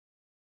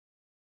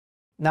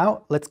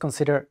Now let's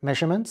consider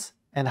measurements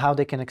and how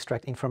they can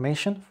extract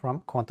information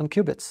from quantum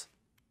qubits.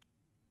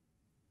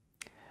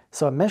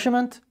 So a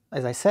measurement,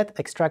 as I said,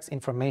 extracts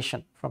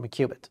information from a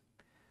qubit.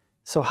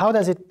 So how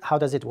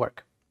does it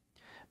work?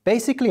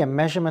 Basically, a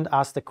measurement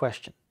asks the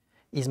question,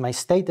 is my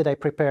state that I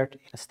prepared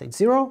in a state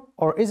 0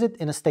 or is it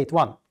in a state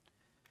 1?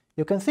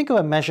 You can think of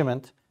a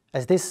measurement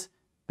as this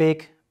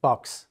big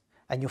box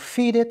and you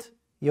feed it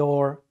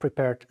your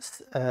prepared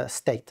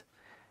state.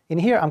 In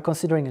here I'm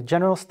considering a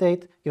general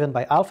state given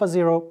by alpha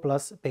 0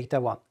 plus beta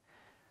 1.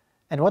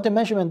 And what the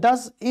measurement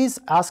does is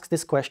ask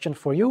this question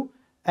for you,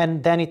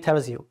 and then it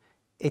tells you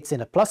it's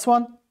in a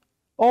 +1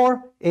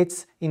 or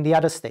it's in the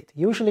other state.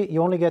 Usually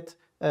you only get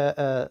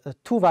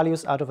two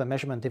values out of a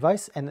measurement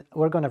device, and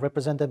we're going to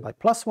represent them by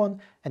 +1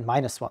 and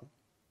 -1.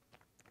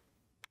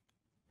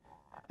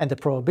 And the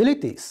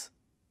probabilities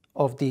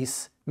of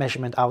these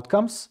measurement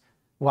outcomes,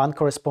 one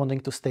corresponding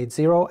to state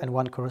 0 and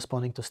one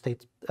corresponding to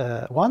state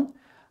 1,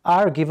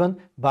 are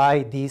given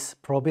by these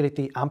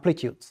probability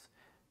amplitudes.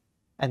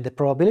 And the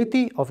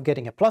probability of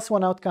getting a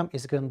 +1 outcome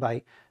is given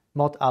by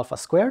mod alpha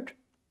squared,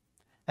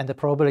 and the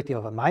probability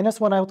of a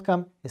 -1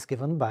 outcome is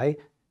given by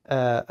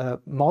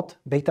mod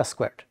beta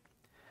squared.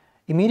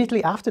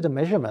 Immediately after the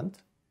measurement,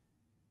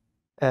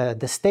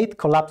 the state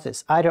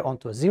collapses either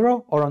onto a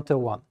 0 or onto a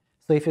 1.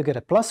 So if you get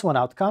a +1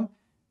 outcome,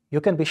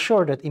 you can be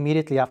sure that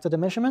immediately after the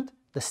measurement,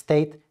 the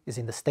state is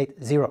in the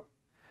state 0.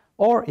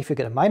 Or if you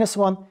get a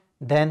 -1,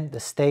 then the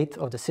state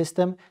of the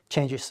system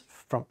changes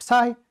from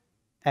psi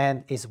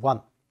and is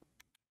 1.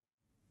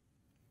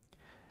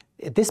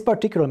 This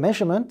particular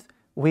measurement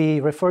we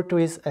refer to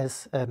it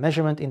as a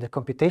measurement in the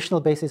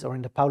computational basis or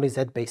in the Pauli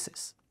Z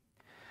basis.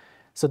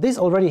 So this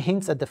already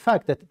hints at the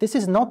fact that this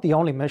is not the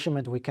only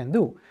measurement we can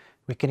do.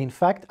 We can in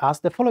fact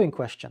ask the following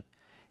question: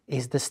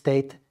 is the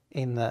state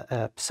in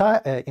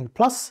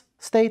plus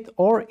state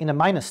or in a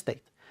minus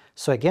state?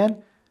 So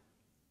again,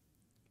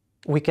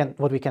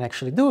 what we can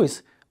actually do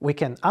is we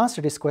can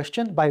answer this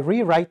question by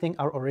rewriting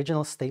our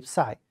original state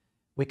psi.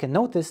 We can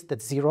notice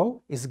that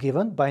 0 is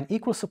given by an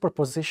equal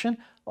superposition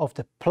of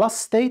the plus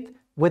state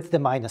with the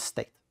minus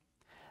state.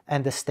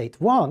 And the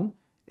state 1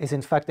 is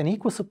in fact an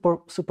equal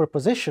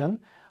superposition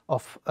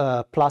of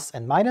plus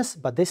and minus,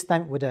 but this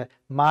time with a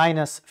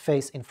minus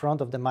face in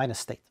front of the minus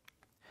state.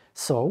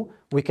 So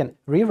we can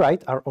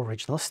rewrite our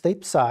original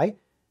state psi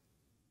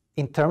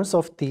in terms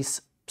of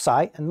these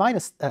psi and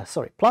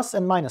plus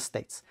and minus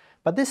states.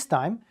 But this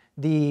time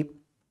the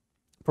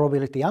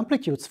probability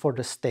amplitudes for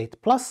the state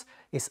plus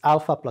is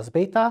alpha plus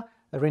beta,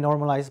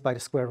 renormalized by the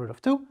square root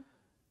of 2,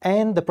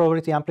 and the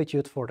probability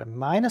amplitude for the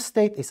minus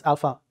state is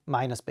alpha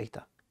minus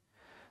beta.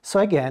 So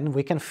again,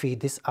 we can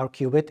feed our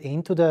qubit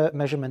into the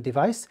measurement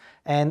device,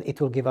 and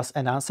it will give us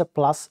an answer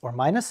plus or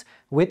minus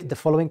with the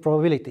following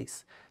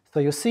probabilities. So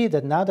you see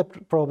that now the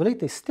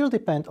probabilities still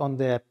depend on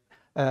the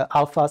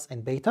alphas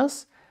and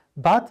betas,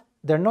 but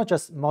they're not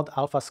just mod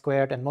alpha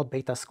squared and mod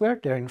beta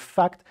squared, they're in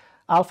fact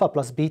alpha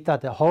plus beta,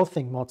 the whole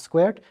thing mod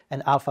squared,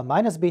 and alpha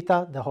minus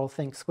beta, the whole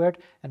thing squared,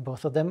 and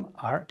both of them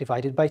are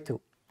divided by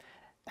 2.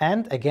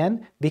 And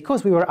again,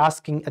 because we were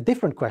asking a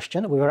different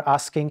question, we were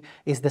asking,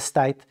 is the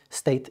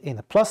state in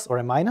a plus or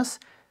a minus?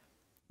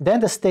 Then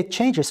the state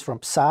changes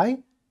from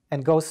psi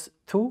and goes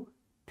to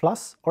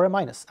plus or a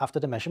minus after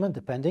the measurement,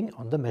 depending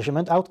on the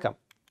measurement outcome.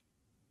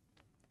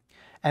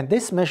 And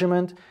this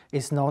measurement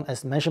is known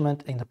as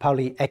measurement in the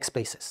Pauli X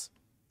basis.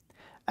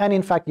 And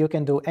in fact, you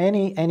can do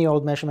any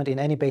old measurement in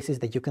any basis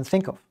that you can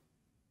think of.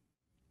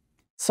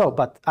 So,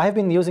 but I've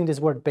been using this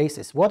word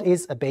basis. What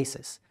is a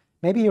basis?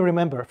 Maybe you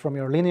remember from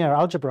your linear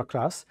algebra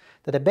class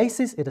that a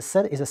basis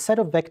is a set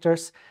of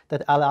vectors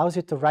that allows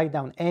you to write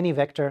down any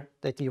vector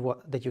that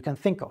you can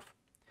think of.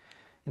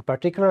 In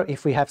particular,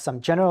 if we have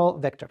some general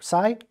vector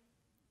psi,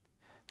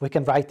 we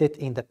can write it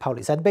in the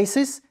Pauli Z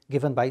basis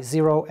given by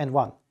 0 and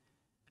 1.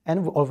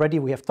 And already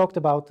we have talked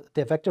about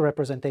the vector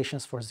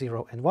representations for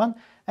 0 and 1,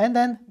 and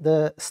then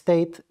the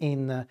state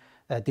in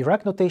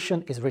Dirac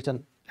notation is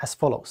written as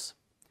follows.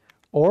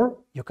 Or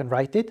you can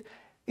write it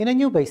in a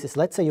new basis.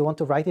 Let's say you want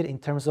to write it in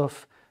terms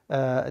of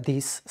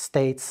these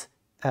states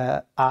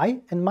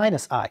I and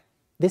minus I.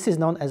 This is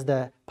known as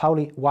the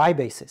Pauli Y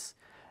basis,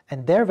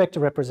 and their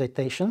vector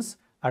representations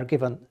are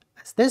given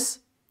as this.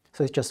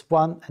 So it's just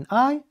 1 and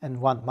I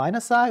and 1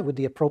 minus I with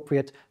the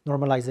appropriate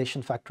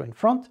normalization factor in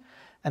front.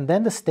 And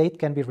then the state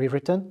can be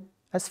rewritten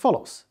as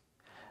follows.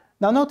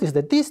 Now notice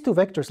that these two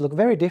vectors look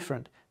very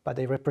different, but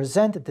they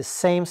represent the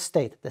same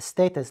state. The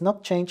state has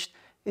not changed,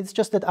 it's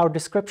just that our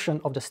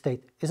description of the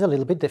state is a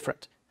little bit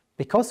different,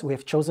 because we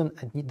have chosen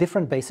a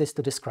different basis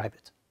to describe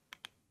it.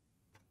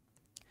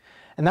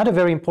 Another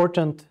very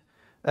important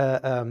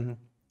thing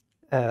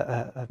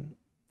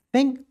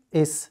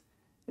is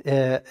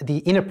the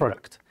inner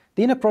product.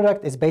 The inner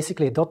product is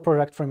basically a dot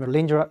product from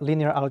your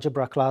linear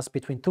algebra class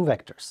between two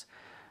vectors.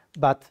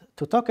 But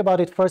to talk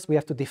about it first, we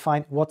have to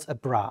define what's a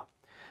bra.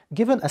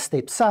 Given a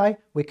state psi,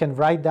 we can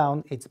write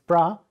down its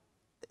bra,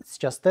 it's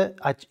just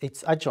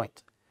its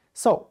adjoint.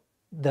 So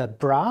the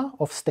bra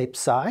of state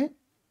psi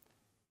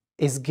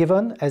is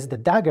given as the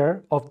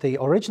dagger of the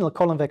original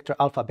column vector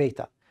alpha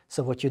beta.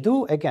 So what you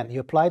do, again,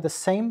 you apply the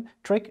same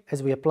trick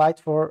as we applied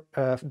for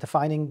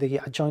defining the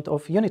adjoint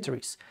of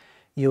unitaries.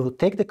 You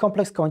take the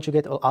complex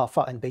conjugate of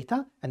alpha and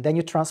beta, and then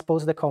you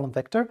transpose the column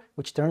vector,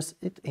 which turns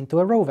it into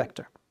a row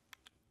vector.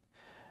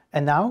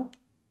 And now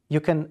you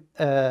can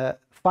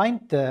find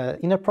the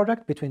inner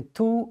product between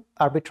two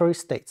arbitrary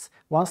states.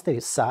 One state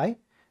is psi,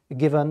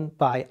 given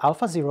by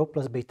alpha 0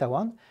 plus beta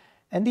 1,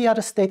 and the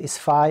other state is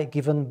phi,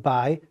 given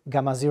by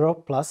gamma 0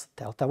 plus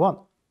delta 1.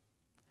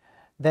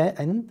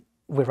 Then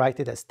we write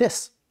it as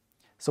this.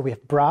 So we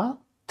have bra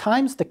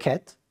times the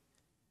ket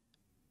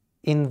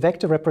in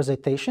vector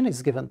representation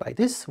is given by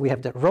this. We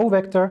have the row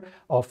vector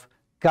of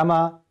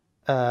gamma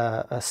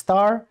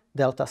star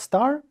delta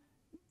star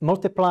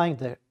multiplying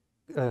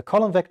the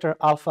column vector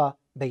alpha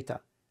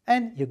beta,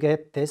 and you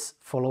get this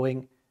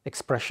following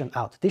expression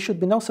out. This should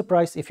be no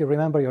surprise if you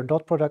remember your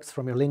dot products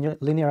from your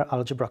linear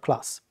algebra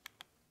class.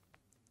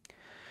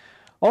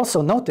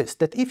 Also notice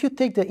that if you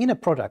take the inner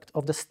product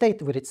of the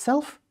state with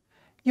itself,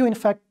 you in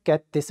fact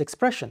get this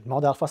expression,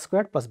 mod alpha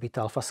squared plus beta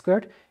alpha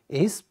squared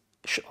is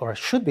or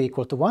should be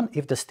equal to 1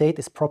 if the state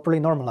is properly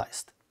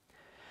normalized.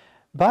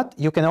 But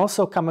you can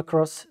also come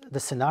across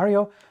the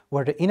scenario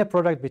where the inner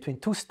product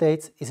between two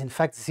states is in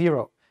fact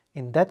 0.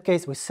 In that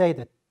case, we say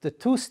that the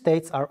two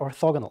states are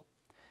orthogonal,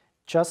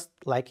 just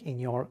like in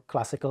your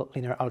classical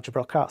linear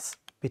algebra class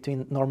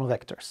between normal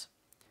vectors.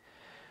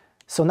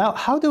 So now,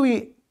 how do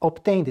we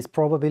obtain these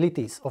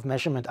probabilities of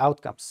measurement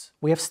outcomes?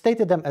 We have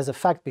stated them as a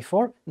fact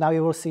before. Now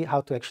you will see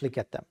how to actually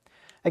get them.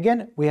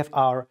 Again, we have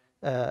our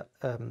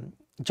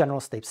general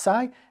state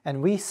psi,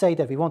 and we say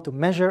that we want to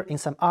measure in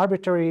some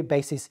arbitrary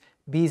basis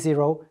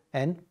B0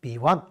 and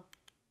B1.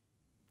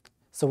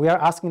 So we are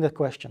asking the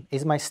question,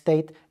 is my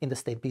state in the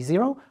state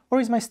B0 or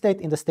is my state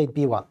in the state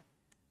B1?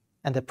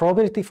 And the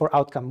probability for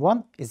outcome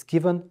 1 is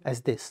given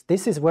as this.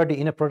 This is where the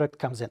inner product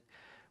comes in.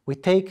 We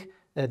take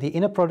the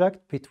inner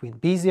product between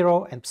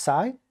B0 and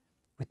psi,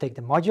 we take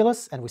the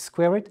modulus and we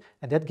square it,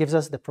 and that gives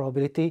us the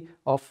probability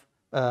of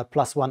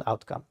 +1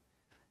 outcome.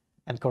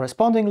 And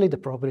correspondingly, the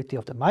probability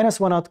of the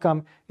 -1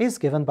 outcome is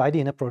given by the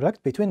inner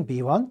product between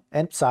B1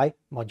 and psi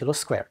modulus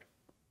squared.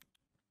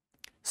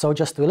 So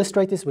just to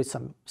illustrate this with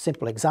some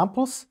simple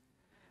examples,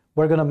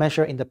 we're going to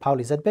measure in the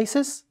Pauli Z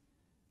basis.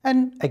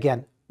 And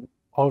again,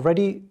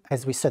 already,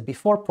 as we said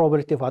before,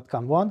 probability of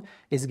outcome 1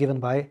 is given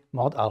by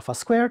mod alpha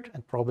squared,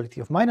 and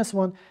probability of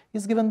 -1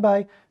 is given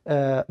by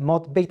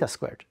mod beta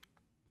squared.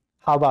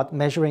 How about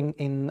measuring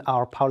in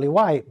our Pauli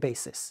Y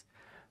basis?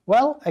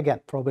 Well,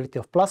 again, probability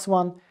of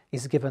 +1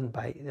 is given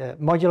by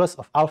modulus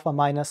of alpha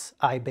minus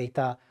I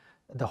beta,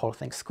 the whole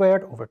thing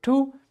squared over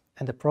 2,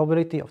 and the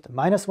probability of the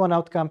 -1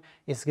 outcome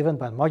is given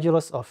by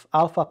modulus of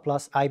alpha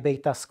plus I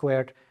beta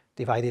squared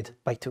divided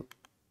by 2.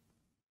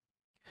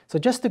 So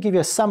just to give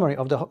you a summary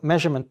of the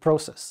measurement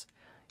process,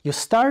 you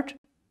start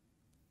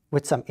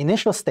with some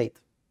initial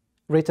state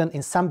written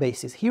in some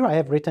basis. Here I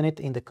have written it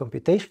in the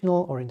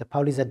computational or in the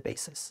Pauli Z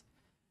basis.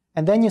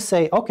 And then you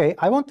say, okay,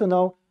 I want to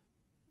know,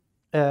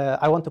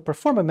 I want to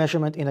perform a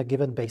measurement in a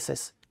given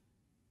basis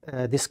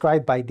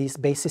described by these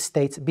basis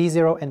states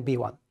B0 and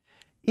B1.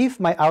 If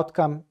my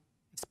outcome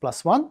is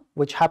 +1,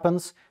 which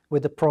happens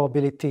with the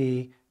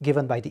probability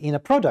given by the inner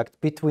product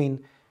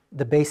between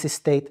the basis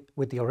state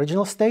with the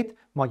original state,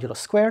 modulus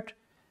squared,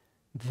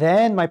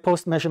 then my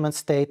post-measurement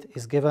state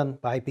is given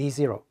by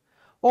B0.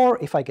 Or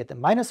if I get the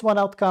 -1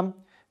 outcome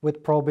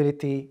with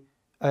probability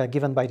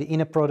given by the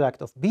inner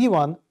product of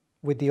B1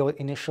 with the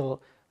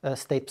initial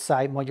state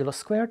psi modulus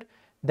squared,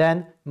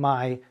 then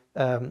my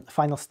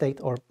final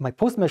state or my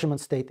post-measurement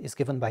state is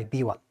given by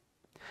B1.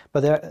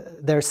 But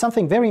there's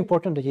something very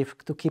important that you have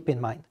to keep in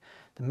mind.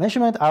 The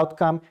measurement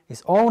outcome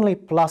is only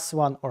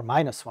 +1 or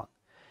 -1.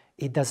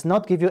 It does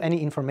not give you any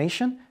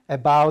information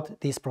about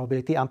these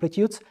probability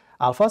amplitudes,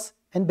 alphas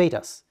and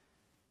betas.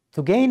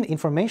 To gain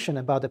information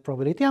about the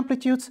probability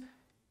amplitudes,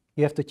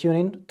 you have to tune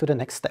in to the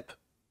next step.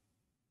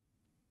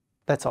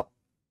 That's all.